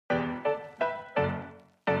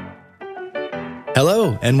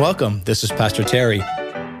Hello and welcome. This is Pastor Terry,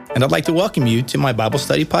 and I'd like to welcome you to my Bible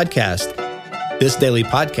study podcast. This daily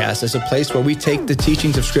podcast is a place where we take the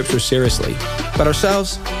teachings of Scripture seriously, but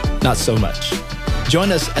ourselves, not so much.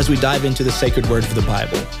 Join us as we dive into the sacred word of the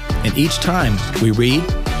Bible, and each time we read,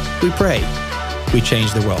 we pray, we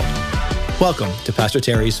change the world. Welcome to Pastor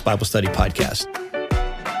Terry's Bible Study Podcast.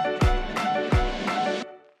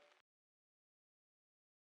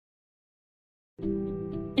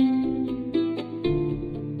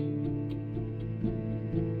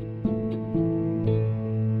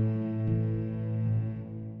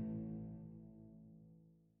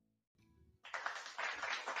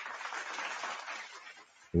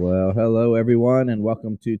 Well, hello, everyone, and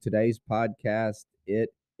welcome to today's podcast.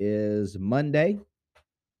 It is Monday,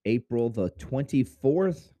 April the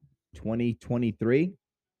 24th, 2023.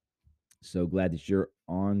 So glad that you're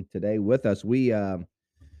on today with us. We're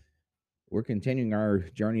continuing our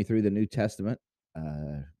journey through the New Testament,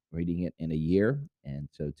 reading it in a year. And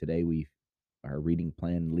so today our reading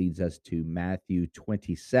plan leads us to Matthew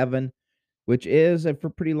 27, which is a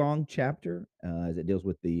pretty long chapter as it deals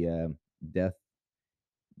with the death,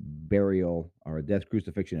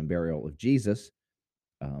 crucifixion, and burial of Jesus.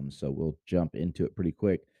 So we'll jump into it pretty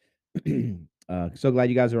quick. So glad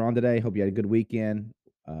you guys are on today. Hope you had a good weekend.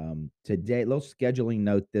 Today, little scheduling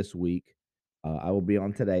note this week. I will be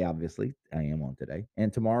on today, obviously. I am on today.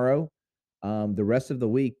 And tomorrow, the rest of the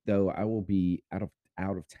week, though, I will be out of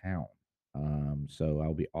town. So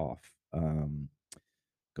I'll be off.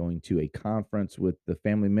 Going to a conference with the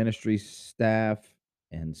family ministry staff,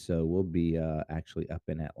 and so we'll be actually up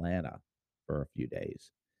in Atlanta for a few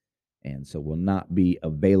days, and so will not be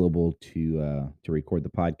available to record the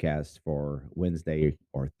podcast for Wednesday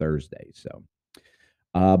or Thursday. So,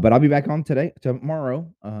 but I'll be back on tomorrow,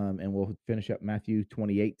 and we'll finish up Matthew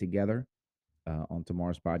 28 together on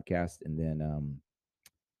tomorrow's podcast, and then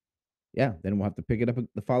then we'll have to pick it up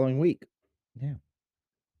the following week. Yeah.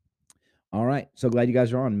 All right. So glad you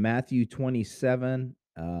guys are on Matthew 27.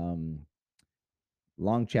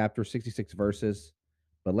 Long chapter, 66 verses.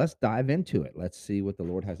 But let's dive into it. Let's see what the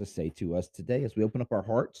Lord has to say to us today as we open up our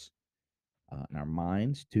hearts and our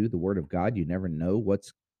minds to the Word of God. You never know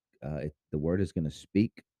what's the Word is going to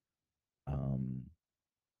speak.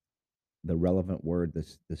 The relevant word,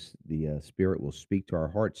 the Spirit will speak to our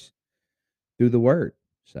hearts through the Word.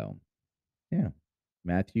 So, yeah.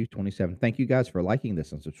 Matthew 27. Thank you guys for liking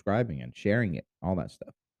this and subscribing and sharing it, all that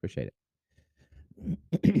stuff. Appreciate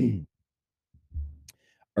it.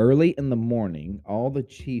 Early in the morning, all the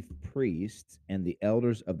chief priests and the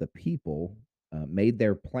elders of the people made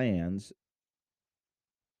their plans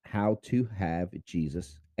how to have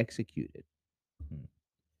Jesus executed.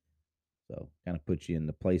 So, kind of puts you in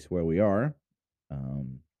the place where we are.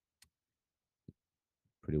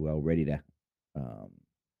 Pretty well ready to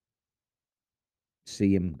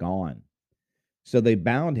see him gone. So they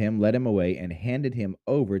bound him, led him away, and handed him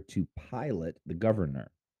over to Pilate, the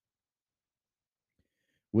governor.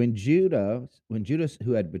 When Judas,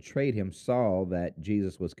 who had betrayed him, saw that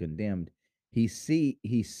Jesus was condemned, he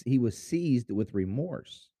was seized with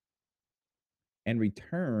remorse and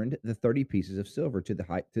returned the 30 pieces of silver to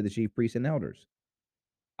the chief priests and elders.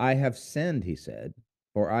 I have sinned, he said,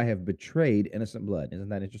 for I have betrayed innocent blood. Isn't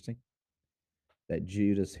that interesting? That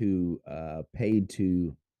Judas, who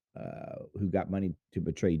who got money to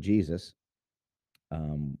betray Jesus,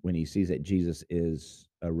 when he sees that Jesus is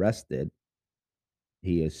arrested,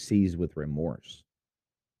 he is seized with remorse.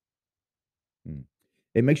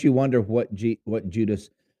 It makes you wonder what Judas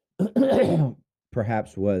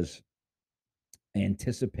perhaps was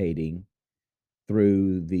anticipating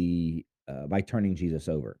through by turning Jesus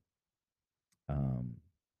over.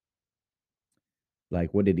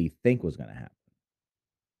 Like, what did he think was going to happen?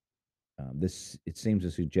 It seems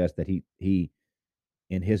to suggest that he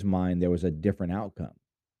in his mind there was a different outcome,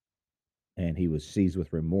 and he was seized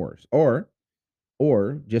with remorse, or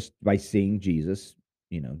just by seeing Jesus,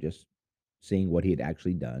 just seeing what he had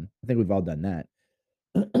actually done. I think we've all done that.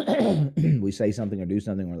 We say something or do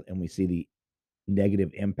something, and we see the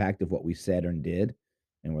negative impact of what we said or did,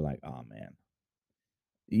 and we're like, oh man.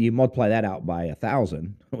 You multiply that out by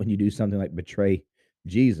 1,000 when you do something like betray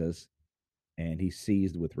Jesus, and he's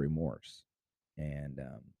seized with remorse. And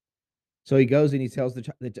so he goes and he tells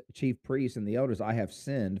the chief priests and the elders, I have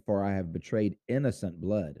sinned, for I have betrayed innocent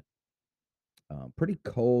blood. Pretty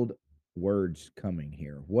cold words coming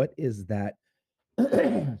here. What is that?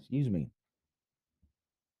 Excuse me.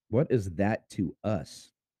 What is that to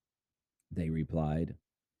us? They replied,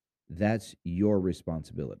 that's your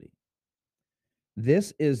responsibility.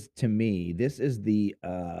 This is, to me, the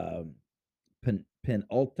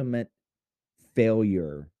penultimate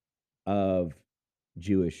failure of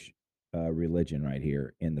Jewish religion right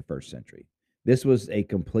here in the first century. This was a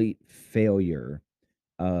complete failure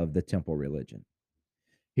of the temple religion.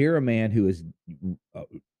 Here, a man who is uh,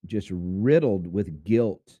 just riddled with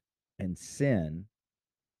guilt and sin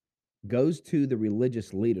goes to the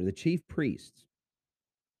religious leader, the chief priests,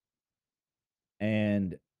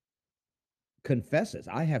 and confesses,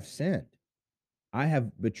 I have sinned. I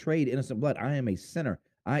have betrayed innocent blood. I am a sinner.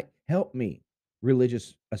 I help me,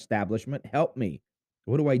 religious establishment, help me.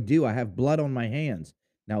 What do I do? I have blood on my hands.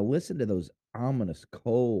 Now listen to those ominous,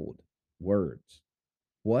 cold words.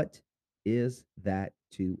 What is that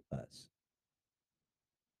to us?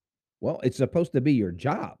 Well, it's supposed to be your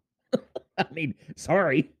job. I mean,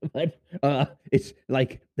 sorry, but it's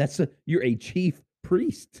like you're a chief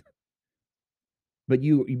priest, but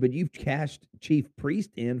you've cashed chief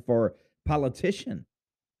priest in for politician.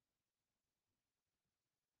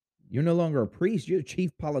 You're no longer a priest, you're a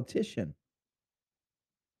chief politician.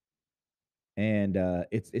 And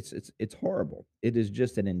it's horrible. It is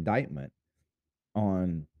just an indictment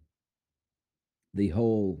on the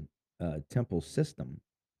whole temple system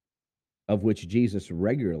of which Jesus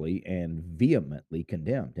regularly and vehemently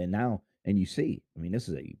condemned. And you see, I mean, this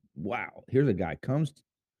is a wow. Here's a guy comes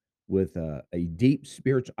with a deep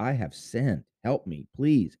spiritual. I have sinned. Help me,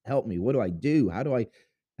 please help me. What do I do? How do I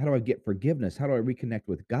get forgiveness? How do I reconnect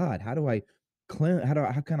with God? How do I clean?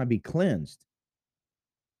 How can I be cleansed?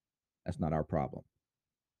 That's not our problem.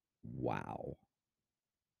 Wow,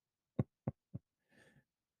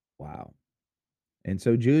 wow. And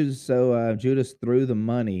so Judas threw the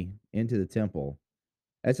money into the temple.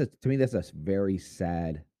 To me that's a very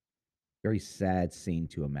sad scene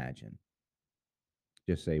to imagine.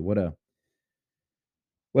 Just say what a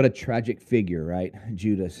tragic figure, right?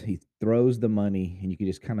 Judas, he throws the money and you can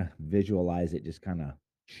just kind of visualize it just kind of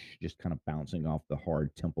bouncing off the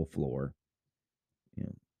hard temple floor, you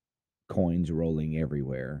know, coins rolling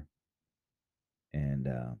everywhere and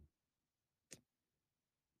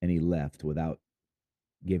and he left without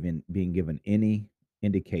giving being given any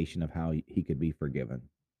indication of how he could be forgiven.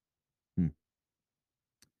 Hmm.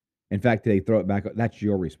 In fact, they throw it back. That's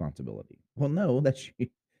your responsibility. Well, no,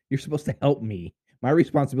 you're supposed to help me. My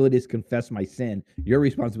responsibility is to confess my sin. Your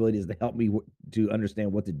responsibility is to help me to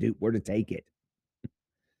understand what to do, where to take it.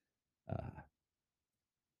 Uh,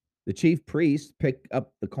 the chief priest picked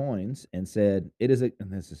up the coins and said, "It is a."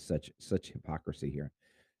 And this is such hypocrisy here.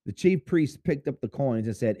 The chief priest picked up the coins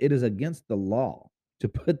and said, "It is against the law to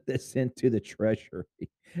put this into the treasury."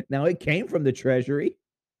 Now it came from the treasury.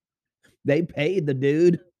 They paid the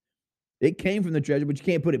dude. It came from the treasury, but you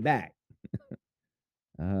can't put it back.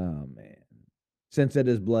 Oh man. Since it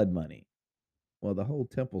is blood money. Well, the whole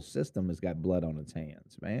temple system has got blood on its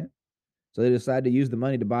hands, man. So they decided to use the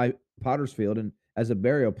money to buy Potter's Field and as a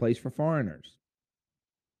burial place for foreigners.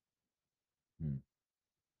 Hmm.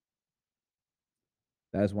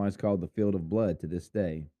 That's why it's called the field of blood to this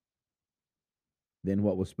day. Then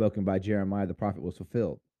what was spoken by Jeremiah the prophet was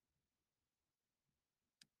fulfilled.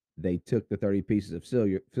 They took the 30 pieces of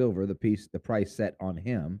silver, the price set on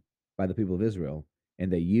him by the people of Israel,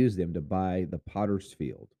 and they used them to buy the Potter's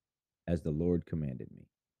Field as the Lord commanded me.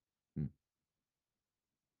 Hmm.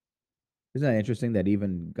 Isn't that interesting that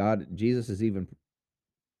even Jesus is even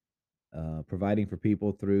providing for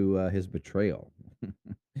people through his betrayal?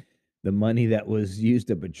 The money that was used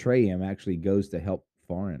to betray him actually goes to help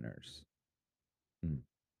foreigners. Hmm.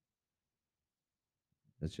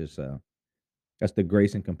 That's just that's the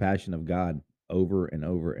grace and compassion of God over and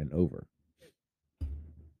over and over.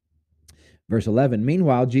 Verse 11.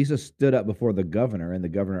 Meanwhile, Jesus stood up before the governor, and the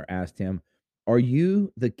governor asked him, "Are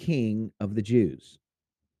you the king of the Jews?"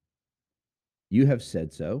 "You have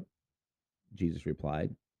said so," Jesus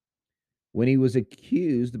replied. When he was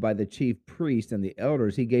accused by the chief priest and the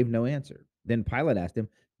elders, he gave no answer. Then Pilate asked him,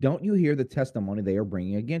 "Don't you hear the testimony they are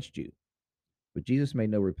bringing against you?" But Jesus made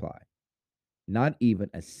no reply, not even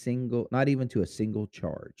to a single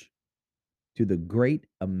charge, to the great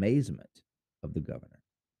amazement of the governor.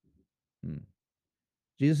 Hmm.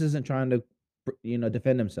 Jesus isn't trying to,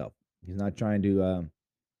 defend himself. He's not trying to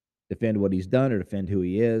defend what he's done or defend who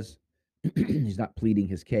he is. He's not pleading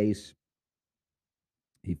his case.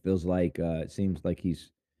 He feels like it seems like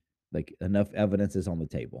he's like enough evidence is on the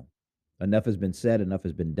table. Enough has been said. Enough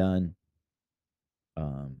has been done.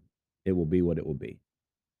 Um, it will be what it will be.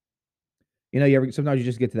 Sometimes you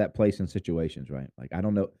just get to that place in situations, right? Like I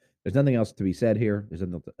don't know. There's nothing else to be said here. There's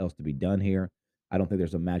nothing else to be done here. I don't think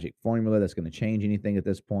there's a magic formula that's going to change anything at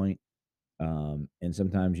this point. And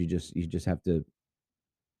sometimes you just have to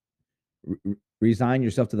resign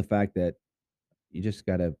yourself to the fact that you just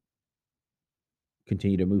gotta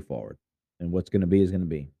continue to move forward, and what's going to be is going to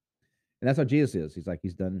be. And that's how Jesus is. He's like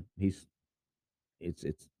he's done. It's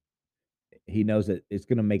he knows that it's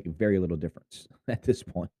going to make very little difference at this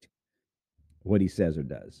point what he says or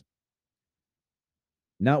does.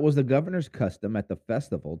 Now it was the governor's custom at the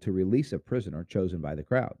festival to release a prisoner chosen by the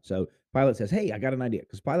crowd. So Pilate says, "Hey, I got an idea,"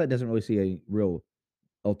 because Pilate doesn't really see a real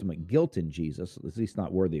ultimate guilt in Jesus, at least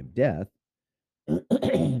not worthy of death.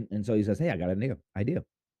 And so he says, "Hey, I got an idea.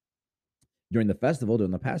 During the festival,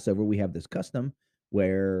 during the Passover, we have this custom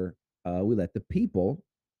where we let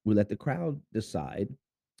we let the crowd decide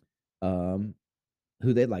um,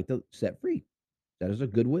 who they'd like to set free. That is a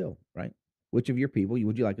goodwill, right? Which of your people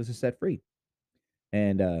would you like us to set free?"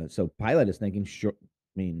 And so Pilate is thinking, sure, I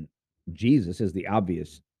mean, Jesus is the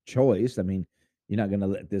obvious choice. I mean, you're not going to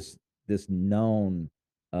let this known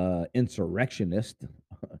insurrectionist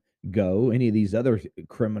go. Any of these other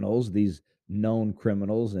criminals, these known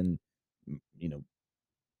criminals, and you know,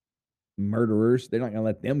 murderers, they're not going to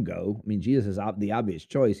let them go. I mean, Jesus is the obvious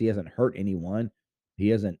choice. He hasn't hurt anyone. He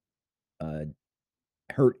hasn't uh,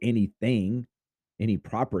 hurt anything, any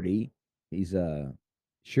property. He's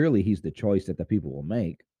surely he's the choice that the people will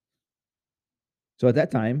make. So at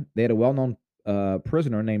that time, they had a well-known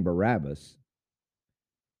prisoner named Barabbas.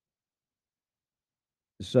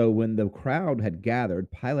 So when the crowd had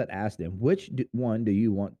gathered, Pilate asked them, one do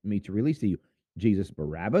you want me to release to you? Jesus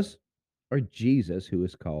Barabbas or Jesus who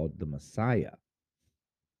is called the Messiah?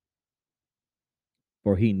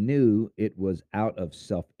 For he knew it was out of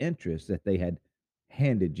self-interest that they had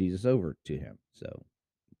handed Jesus over to him. So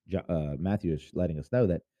Matthew is letting us know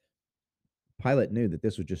that Pilate knew that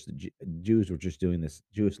this was just Jews were just doing this.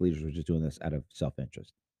 Jewish leaders were just doing this out of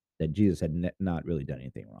self-interest. That Jesus had not really done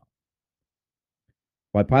anything wrong.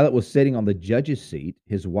 While Pilate was sitting on the judge's seat,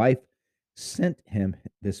 his wife sent him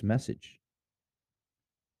this message: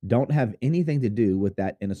 "Don't have anything to do with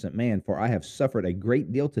that innocent man, for I have suffered a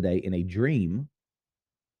great deal today in a dream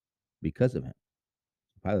because of him."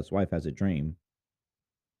 Pilate's wife has a dream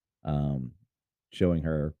um, showing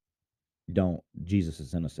her, "Don't, Jesus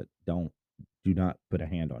is innocent. Do not put a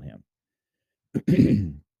hand on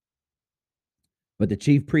him." But the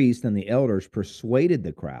chief priest and the elders persuaded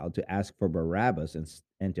the crowd to ask for Barabbas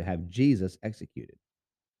and to have Jesus executed.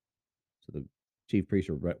 So the chief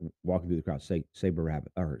priests were walking through the crowd, say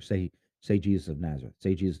Barabbas, or say Jesus of Nazareth,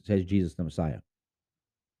 say Jesus the Messiah,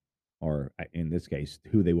 or in this case,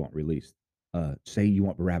 who they want released. Say you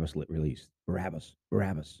want Barabbas released. Barabbas,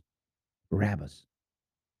 Barabbas, Barabbas.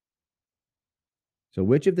 So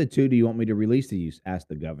which of the two do you want me to release to you? Asked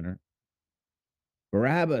the governor.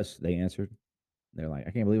 Barabbas, they answered. They're like,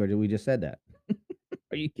 I can't believe we just said that.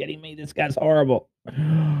 Are you kidding me? This guy's horrible.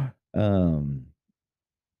 And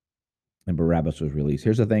Barabbas was released.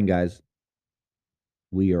 Here's the thing, guys.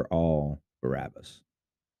 We are all Barabbas.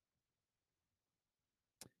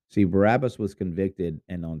 See, Barabbas was convicted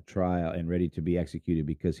and on trial and ready to be executed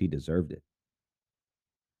because he deserved it.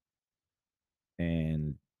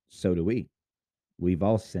 And so do we. We've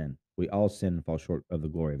all sinned. We all sin and fall short of the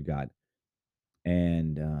glory of God.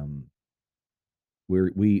 And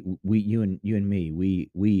you and me,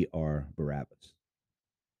 we are Barabbas.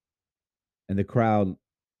 And the crowd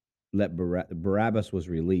let Barabbas was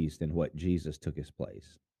released, and what Jesus took his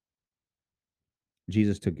place.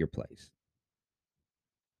 Jesus took your place.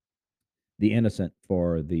 The innocent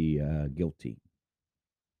for the guilty.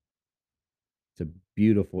 It's a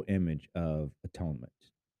beautiful image of atonement.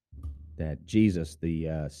 That Jesus,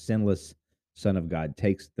 the sinless Son of God,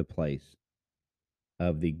 takes the place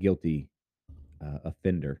of the guilty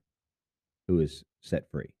offender who is set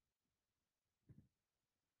free.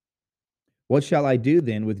 What shall I do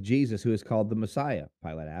then with Jesus who is called the Messiah?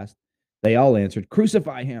 Pilate asked. They all answered,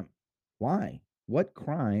 crucify him. Why? What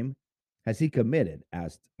crime has he committed?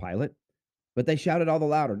 Asked Pilate. But they shouted all the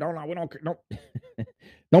louder, we don't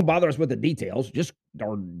don't bother us with the details. Just,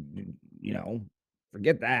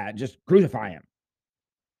 forget that. Just crucify him.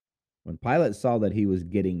 When Pilate saw that he was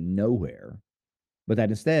getting nowhere, but that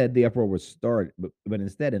instead the uproar was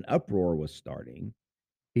instead an uproar was starting,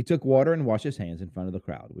 he took water and washed his hands in front of the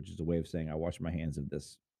crowd, which is a way of saying, I wash my hands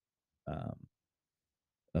um,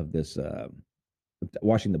 of this,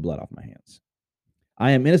 washing the blood off my hands.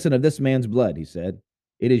 I am innocent of this man's blood, he said.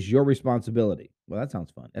 It is your responsibility. Well, that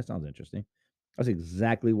sounds fun. That sounds interesting. That's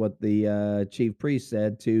exactly what the chief priest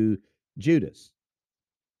said to Judas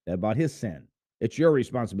about his sin. It's your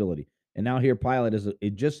responsibility. And now here Pilate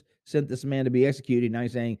it just sent this man to be executed. Now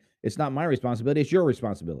he's saying, it's not my responsibility, it's your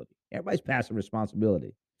responsibility. Everybody's passing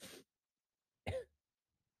responsibility.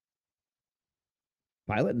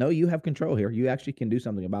 Pilate, no, you have control here. You actually can do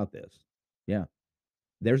something about this. Yeah.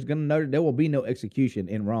 There will be no execution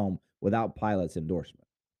in Rome without Pilate's endorsement.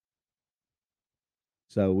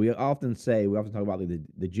 So we often talk about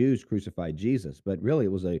the Jews crucified Jesus, but really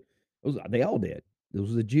they all did. It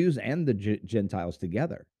was the Jews and the Gentiles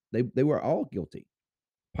together. They were all guilty.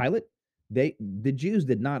 Pilate, the Jews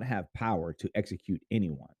did not have power to execute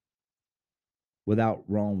anyone without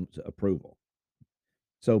Rome's approval.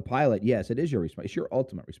 So Pilate, yes, it's your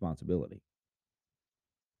ultimate responsibility.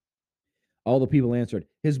 All the people answered,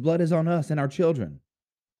 "His blood is on us and our children."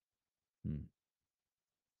 Hmm.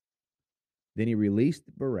 Then he released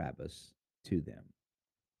Barabbas to them,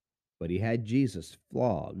 but he had Jesus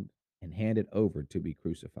flogged and handed over to be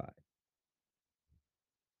crucified.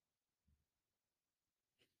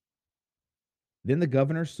 Then the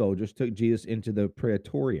governor's soldiers took Jesus into the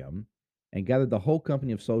praetorium and gathered the whole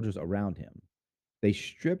company of soldiers around him. They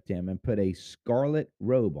stripped him and put a scarlet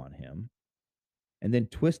robe on him, and then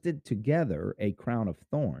twisted together a crown of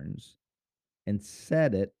thorns and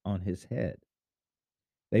set it on his head.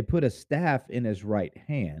 They put a staff in his right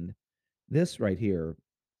hand. This right here,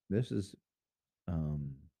 this is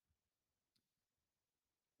um,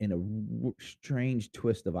 in a strange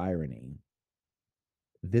twist of irony.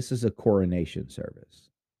 This is a coronation service.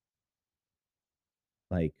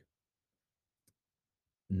 Like,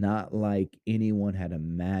 not like anyone had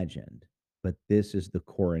imagined, but this is the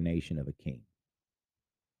coronation of a king.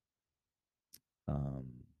 Um,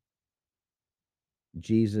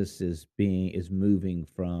 Jesus is moving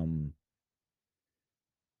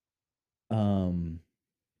um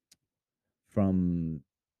from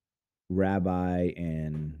rabbi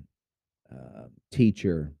and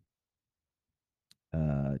teacher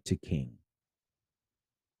to king.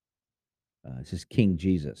 This is King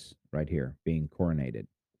Jesus right here being coronated,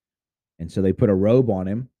 and so they put a robe on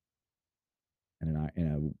him, and in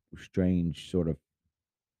a strange sort of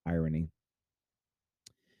irony,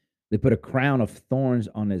 they put a crown of thorns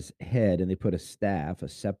on his head, and they put a staff, a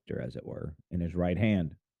scepter, as it were, in his right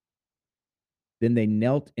hand. Then they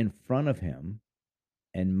knelt in front of him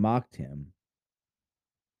and mocked him.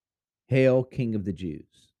 Hail, King of the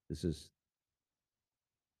Jews. This is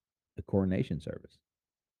the coronation service.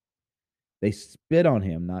 They spit on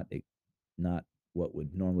him, not what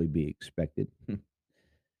would normally be expected.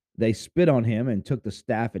 They spit on him and took the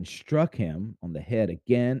staff and struck him on the head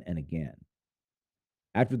again and again.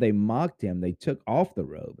 After they mocked him, they took off the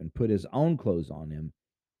robe and put his own clothes on him.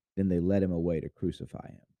 Then they led him away to crucify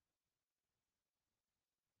him.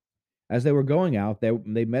 As they were going out,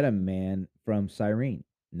 they met a man from Cyrene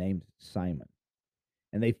named Simon,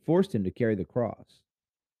 and they forced him to carry the cross.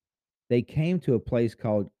 They came to a place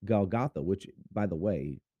called Golgotha, which, by the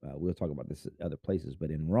way, we'll talk about this at other places,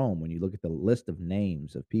 but in Rome, when you look at the list of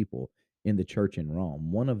names of people in the church in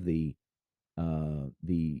Rome, one of uh,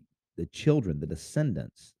 the the children, the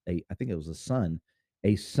descendants, I think it was a son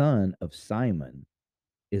of Simon,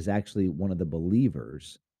 is actually one of the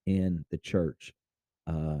believers in the church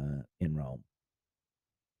in Rome.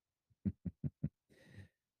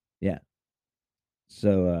 Yeah.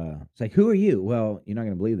 So it's like, who are you? Well, you're not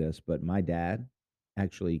going to believe this, but my dad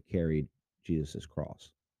actually carried Jesus's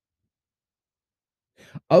cross.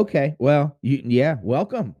 Okay, well, yeah,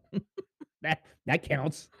 welcome. That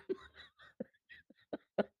counts.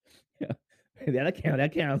 Yeah,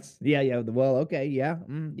 that counts. Yeah, yeah. Well, okay, yeah,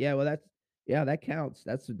 yeah. Well, that counts.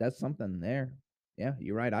 That's something there. Yeah,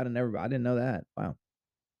 you're right. I didn't know that. Wow.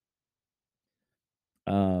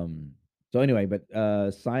 Um. So anyway, but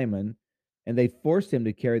Simon, and they forced him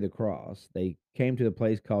to carry the cross. They came to the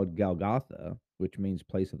place called Golgotha, which means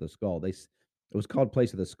place of the skull. It was called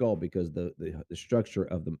place of the skull because the structure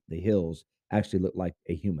of the hills actually looked like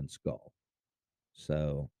a human skull.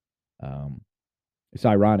 So, um, it's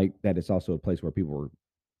ironic that it's also a place where people were,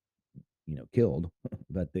 killed,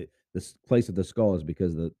 but this place of the skull is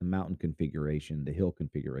because the mountain configuration, the hill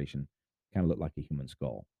configuration, kind of looked like a human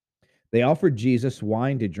skull. They offered Jesus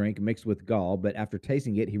wine to drink mixed with gall, but after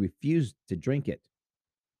tasting it, he refused to drink it.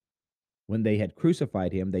 When they had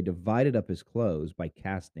crucified him, they divided up his clothes by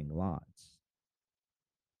casting lots.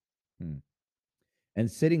 Hmm. And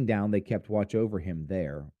sitting down, they kept watch over him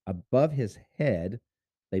there. Above his head,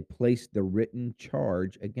 they placed the written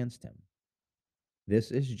charge against him.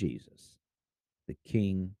 This is Jesus, the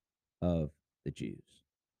King of the Jews.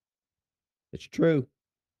 It's true.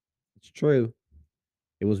 It's true.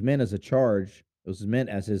 It was meant as a charge. It was meant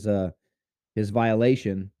as his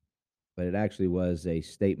violation, but it actually was a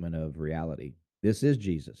statement of reality. This is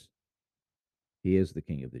Jesus. He is the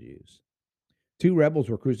King of the Jews. Two rebels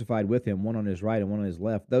were crucified with him, one on his right and one on his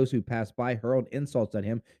left. Those who passed by hurled insults at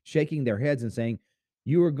him, shaking their heads and saying,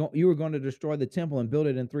 You were going to destroy the temple and build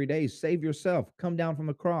it in 3 days. Save yourself. Come down from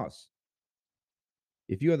the cross.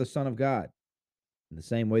 If you are the Son of God." In the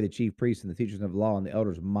same way, the chief priests and the teachers of the law and the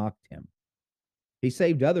elders mocked him. He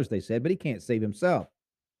saved others, they said, but he can't save himself.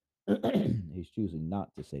 He's choosing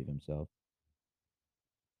not to save himself.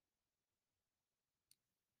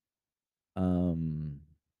 Um,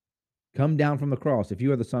 Come down from the cross if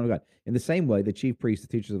you are the Son of God. In the same way, the chief priests,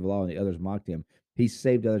 the teachers of the law, and the others mocked him. He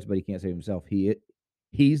saved others, but he can't save himself.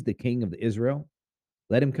 He's the King of Israel.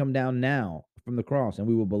 Let him come down now from the cross, and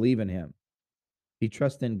we will believe in him. He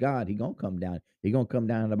trusts in God. He gonna come down. He gonna come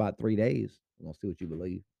down in about 3 days. We're gonna see what you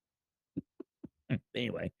believe.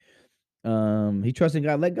 Anyway, he trusts in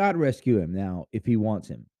God. Let God rescue him now if he wants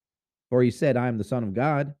him. For he said, "I am the Son of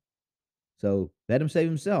God." So let him save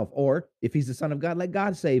himself. Or if he's the Son of God, let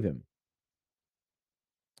God save him.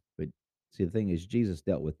 But see, the thing is, Jesus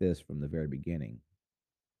dealt with this from the very beginning.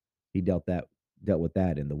 He dealt with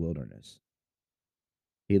that in the wilderness.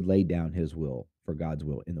 He had laid down his will for God's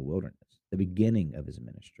will in the wilderness, the beginning of his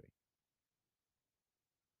ministry.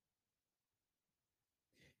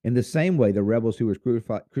 In the same way, the rebels who were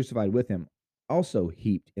crucified with him also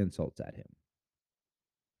heaped insults at him.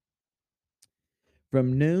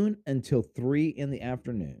 From noon until 3 in the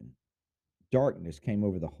afternoon, darkness came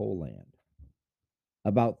over the whole land.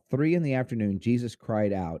 About 3 in the afternoon, Jesus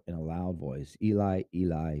cried out in a loud voice, "Eli,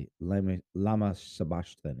 Eli, lama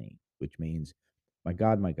sabachthani," which means, my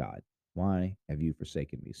God, why have you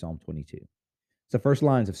forsaken me?" Psalm 22. It's the first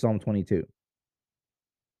lines of Psalm 22.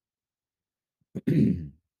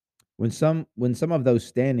 When some of those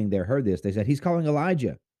standing there heard this, they said, "He's calling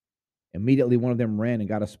Elijah." Immediately one of them ran and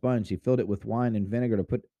got a sponge. He filled it with wine and vinegar to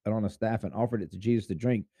put it on a staff and offered it to Jesus to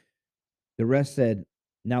drink. The rest said,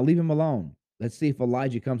 "Now leave him alone. Let's see if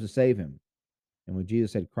Elijah comes to save him." And when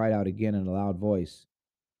Jesus had cried out again in a loud voice,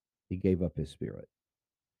 he gave up his spirit.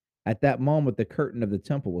 At that moment, the curtain of the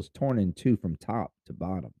temple was torn in two from top to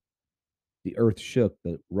bottom. The earth shook,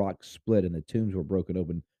 the rocks split, and the tombs were broken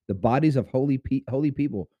open. The bodies of holy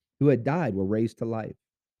people who had died were raised to life.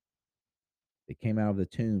 They came out of the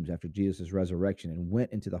tombs after Jesus' resurrection and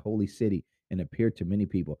went into the holy city and appeared to many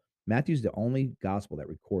people. Matthew's the only gospel that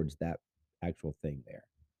records that actual thing there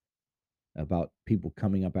about people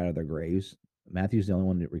coming up out of their graves. Matthew's the only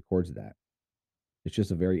one that records that. It's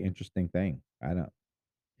just a very interesting thing. I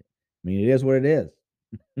mean, it is what it is.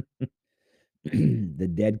 The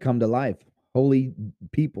dead come to life. Holy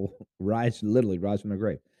people literally rise from their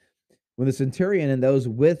grave. When the centurion and those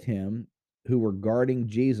with him who were guarding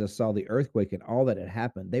Jesus saw the earthquake and all that had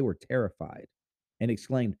happened, they were terrified and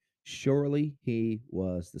exclaimed, "Surely he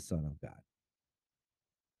was the Son of God."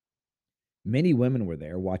 Many women were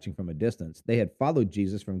there watching from a distance. They had followed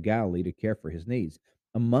Jesus from Galilee to care for his needs.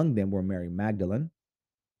 Among them were Mary Magdalene,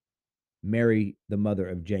 Mary, the mother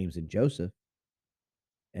of James and Joseph,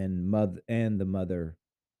 and the mother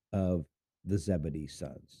of the Zebedee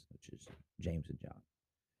sons, which is James and John.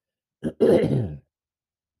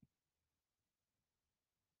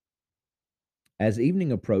 As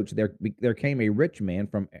evening approached, there came a rich man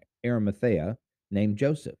from Arimathea named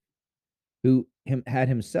Joseph, who had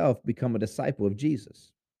himself become a disciple of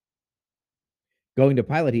Jesus. Going to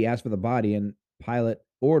Pilate, he asked for the body, and Pilate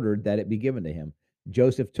ordered that it be given to him.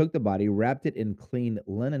 Joseph took the body, wrapped it in clean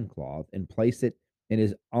linen cloth, and placed it in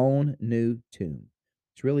his own new tomb.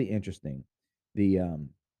 It's really interesting. The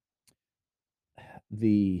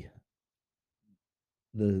the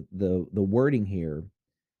the wording here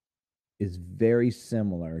is very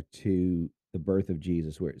similar to the birth of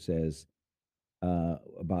Jesus, where it says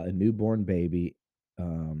about a newborn baby.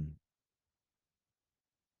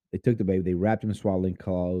 They took the baby, they wrapped him in swaddling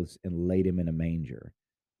clothes, and laid him in a manger.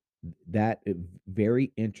 That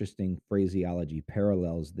very interesting phraseology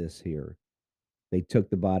parallels this here. They took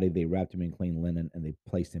the body, they wrapped him in clean linen, and they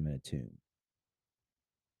placed him in a tomb.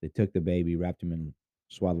 They took the baby, wrapped him in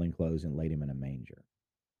swaddling clothes, and laid him in a manger.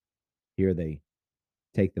 Here they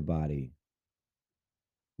take the body,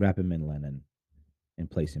 wrap him in linen,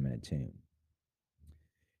 and place him in a tomb.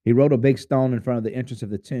 He rolled a big stone in front of the entrance of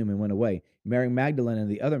the tomb and went away. Mary Magdalene and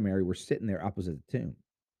the other Mary were sitting there opposite the tomb.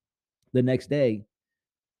 The next day,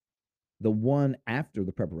 the one after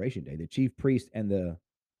the preparation day, the chief priest and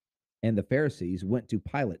the Pharisees went to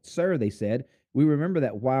Pilate. "Sir," they said, "we remember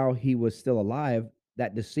that while he was still alive,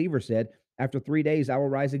 that deceiver said, 'After 3 days I will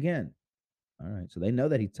rise again.'" All right, so they know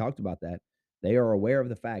that he talked about that. They are aware of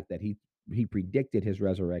the fact that he predicted his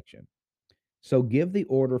resurrection. "So give the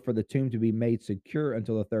order for the tomb to be made secure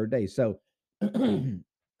until the third day." So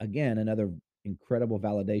again, another incredible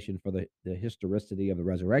validation for the historicity of the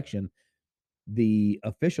resurrection. The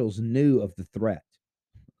officials knew of the threat.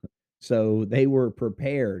 So they were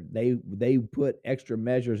prepared. They put extra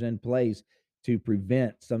measures in place to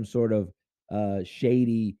prevent some sort of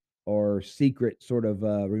shady or secret sort of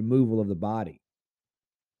removal of the body,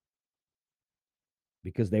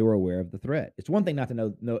 because they were aware of the threat. It's one thing not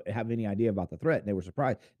to have any idea about the threat. They were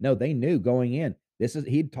surprised. No, they knew going in.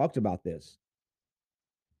 He'd talked about this.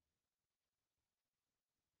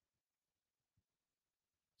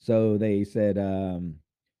 So they said,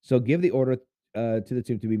 so give the order to the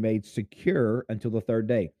tomb to be made secure until the third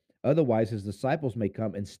day. Otherwise, his disciples may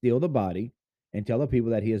come and steal the body and tell the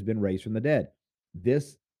people that he has been raised from the dead.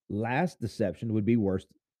 This last deception would be worse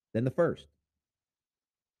than the first.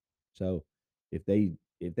 So if they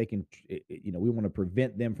can, we want to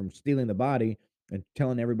prevent them from stealing the body and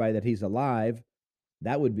telling everybody that he's alive,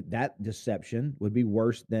 that deception would be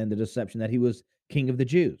worse than the deception that he was king of the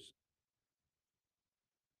Jews.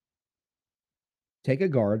 Take a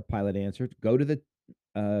guard, Pilate answered. Go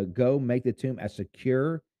make the tomb as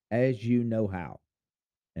secure as you know how.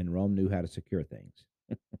 And Rome knew how to secure things.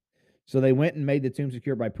 So they went and made the tomb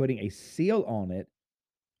secure by putting a seal on it,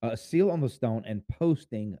 a seal on the stone, and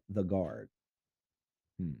posting the guard.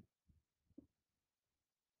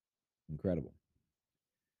 Incredible.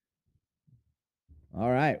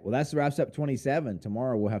 All right. Well, that's wraps up 27.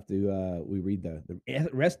 Tomorrow we'll have to we read the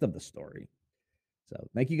rest of the story. So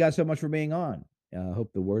thank you guys so much for being on. I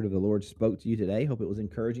hope the word of the Lord spoke to you today. Hope it was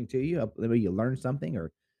encouraging to you. Hope maybe you learned something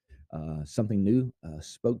or something new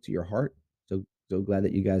spoke to your heart. So glad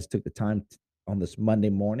that you guys took the time on this Monday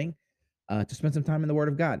morning to spend some time in the Word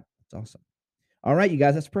of God. It's awesome. All right, you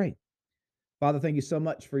guys, let's pray. Father, thank you so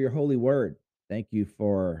much for your holy word. Thank you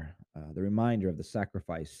for the reminder of the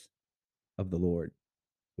sacrifice of the Lord.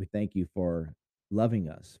 We thank you for loving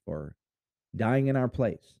us, for dying in our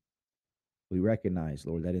place. We recognize,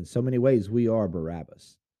 Lord, that in so many ways we are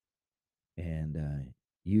Barabbas, and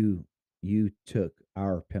you took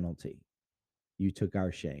our penalty, you took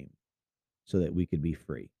our shame, so that we could be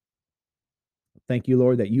free. Thank you,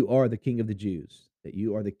 Lord, that you are the King of the Jews, that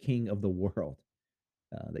you are the King of the world,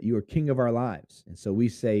 that you are King of our lives. And so we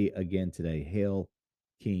say again today, hail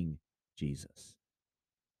King Jesus.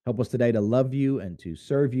 Help us today to love you and to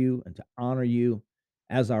serve you and to honor you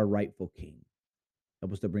as our rightful King.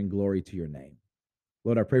 Help us to bring glory to your name.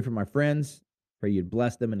 Lord, I pray for my friends. Pray you'd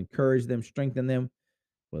bless them and encourage them, strengthen them,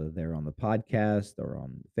 whether they're on the podcast or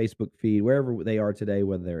on the Facebook feed, wherever they are today,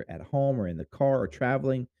 whether they're at home or in the car or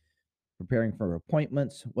traveling, preparing for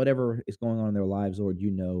appointments, whatever is going on in their lives, Lord, you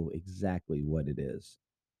know exactly what it is.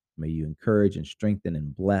 May you encourage and strengthen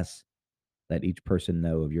and bless. Let each person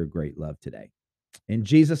know of your great love today. In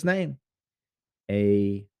Jesus' name,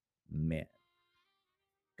 amen.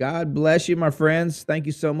 God bless you, my friends. Thank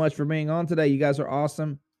you so much for being on today. You guys are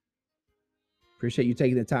awesome. Appreciate you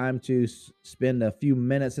taking the time to spend a few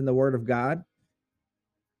minutes in the Word of God.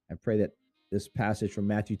 I pray that this passage from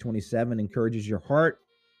Matthew 27 encourages your heart,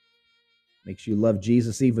 makes you love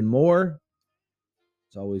Jesus even more.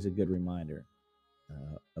 It's always a good reminder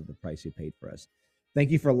of the price he paid for us. Thank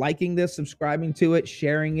you for liking this, subscribing to it,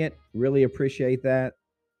 sharing it. Really appreciate that.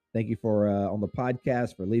 Thank you for on the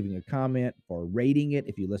podcast for leaving a comment, for rating it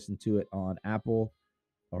if you listen to it on Apple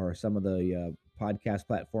or some of the podcast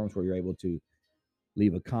platforms where you're able to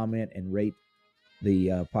leave a comment and rate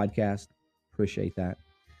the podcast. Appreciate that.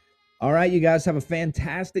 All right, you guys have a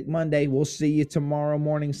fantastic Monday. We'll see you tomorrow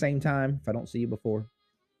morning, same time, if I don't see you before.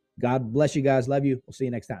 God bless you guys. Love you. We'll see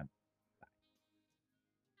you next time.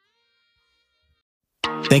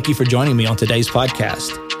 Thank you for joining me on today's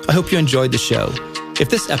podcast. I hope you enjoyed the show. If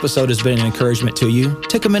this episode has been an encouragement to you,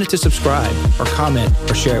 take a minute to subscribe or comment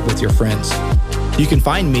or share it with your friends. You can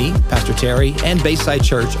find me, Pastor Terry, and Bayside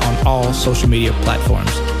Church on all social media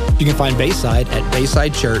platforms. You can find Bayside at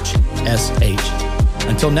Bayside Church SH.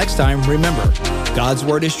 Until next time, remember, God's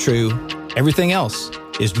word is true. Everything else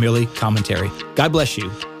is merely commentary. God bless you.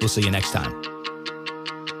 We'll see you next time.